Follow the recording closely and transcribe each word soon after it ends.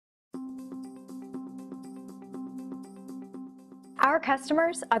Our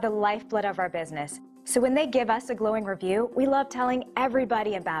customers are the lifeblood of our business, so when they give us a glowing review, we love telling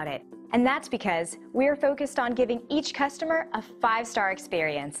everybody about it. And that's because we're focused on giving each customer a 5-star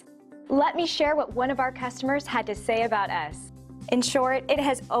experience. Let me share what one of our customers had to say about us. In short, it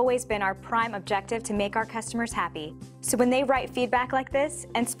has always been our prime objective to make our customers happy. So when they write feedback like this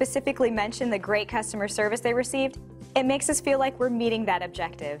and specifically mention the great customer service they received, it makes us feel like we're meeting that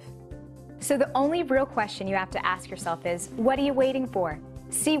objective. So the only real question you have to ask yourself is, what are you waiting for?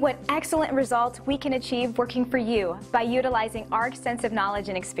 See what excellent results we can achieve working for you by utilizing our extensive knowledge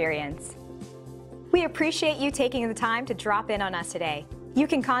and experience. We appreciate you taking the time to drop in on us today. You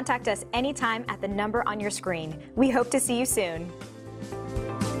can contact us anytime at the number on your screen. We hope to see you soon.